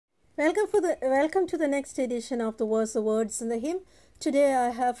Welcome to the next edition of the verse, the words, and the hymn. Today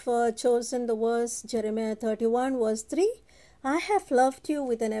I have chosen the verse Jeremiah 31, verse 3. I have loved you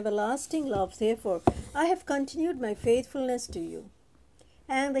with an everlasting love, therefore I have continued my faithfulness to you.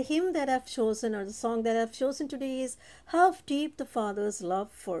 And the hymn that I've chosen, or the song that I've chosen today, is How Deep the Father's Love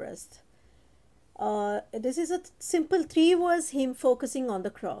for Us. This is a simple three-verse hymn focusing on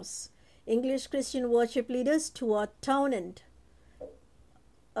the cross. English Christian worship leader Stuart Townend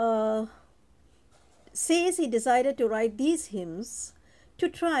says he decided to write these hymns to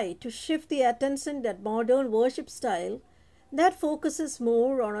try to shift the attention that modern worship style that focuses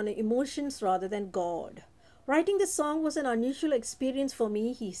more on emotions rather than God. Writing this song was an unusual experience for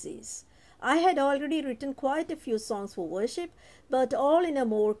me, he says. I had already written quite a few songs for worship, but all in a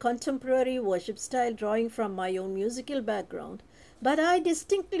more contemporary worship style, drawing from my own musical background. But I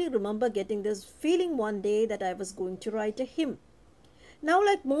distinctly remember getting this feeling one day that I was going to write a hymn. Now,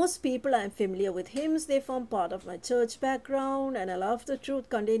 like most people, I am familiar with hymns. They form part of my church background, and I love the truth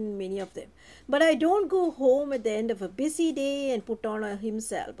contained in many of them. But I don't go home at the end of a busy day and put on a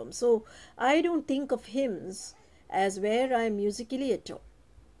hymns album. So I don't think of hymns as where I am musically at all.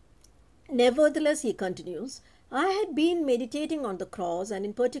 Nevertheless, he continues, I had been meditating on the cross, and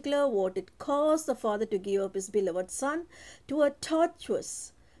in particular what it caused the Father to give up his beloved Son to a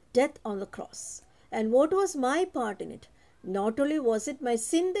tortuous death on the cross, and what was my part in it. Not only was it my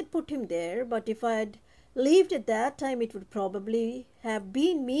sin that put him there, but if I had lived at that time, it would probably have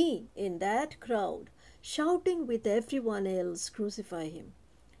been me in that crowd, shouting with everyone else, crucify him.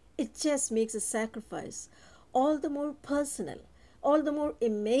 It just makes a sacrifice all the more personal, all the more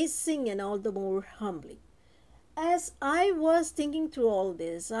amazing, and all the more humbling. As I was thinking through all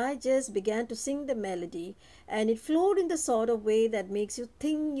this, I just began to sing the melody, and it flowed in the sort of way that makes you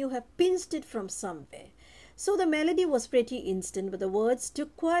think you have pinched it from somewhere. So the melody was pretty instant, but the words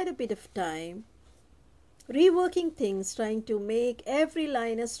took quite a bit of time, reworking things, trying to make every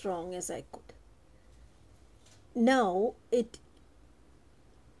line as strong as I could. Now it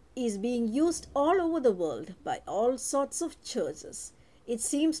is being used all over the world by all sorts of churches. It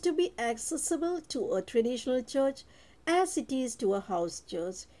seems to be accessible to a traditional church as it is to a house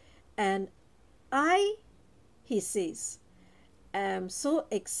church. And he says, am so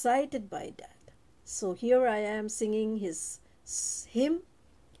excited by that. So here I am singing his hymn,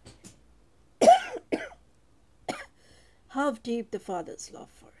 How Deep the Father's Love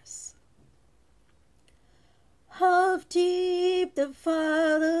for Us. How deep the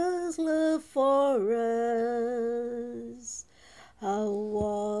Father's love for us, how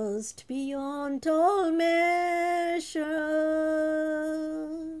vast beyond all measure,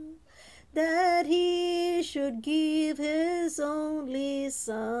 that he should give his only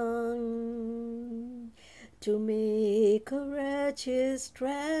Son to make a wretch his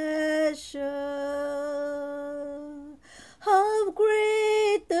treasure. How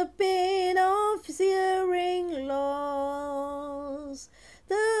great the pain of hearing loss,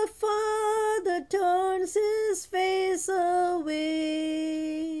 the Father turns his face away,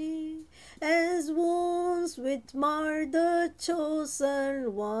 as wounds which mar the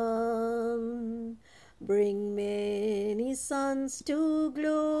chosen one bring many sons to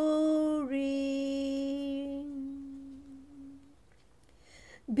glory.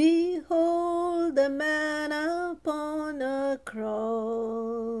 Behold the man upon a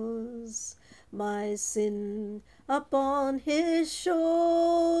cross, my sin upon his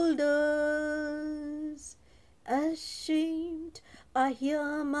shoulders. Ashamed, I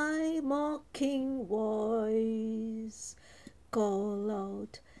hear my mocking voice call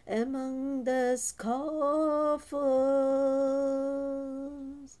out among the scoffers.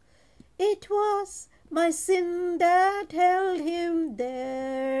 It was my sin that held him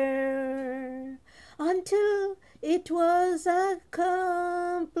there until it was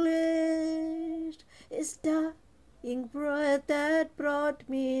accomplished. His dying breath that brought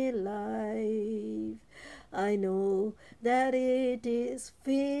me life. I know that it is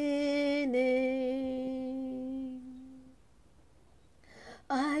finished.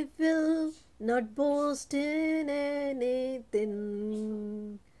 I will not boast in anything,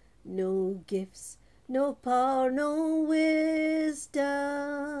 no gifts, no power, no wisdom,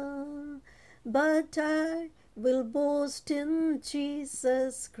 but I will boast in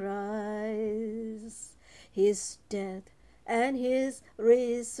Jesus Christ, his death and his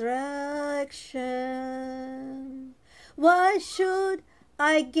resurrection. Why should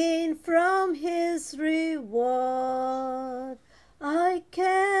I gain from his reward? I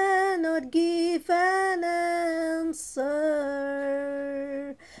cannot give an answer,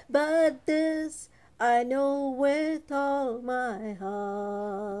 but this I know with all my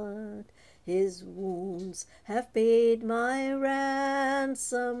heart. His wounds have paid my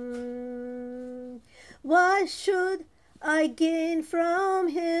ransom. Why should I gain from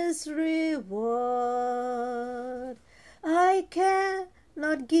his reward? I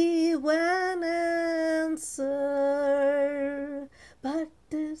cannot give an answer, but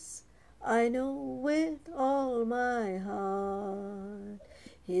this I know with all my heart.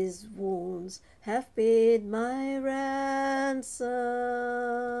 His wounds have paid my ransom.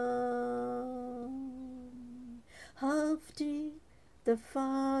 How deep the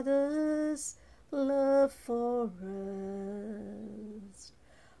Father's love for us,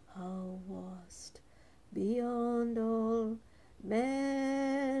 how vast beyond all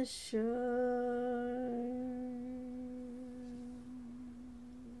measure.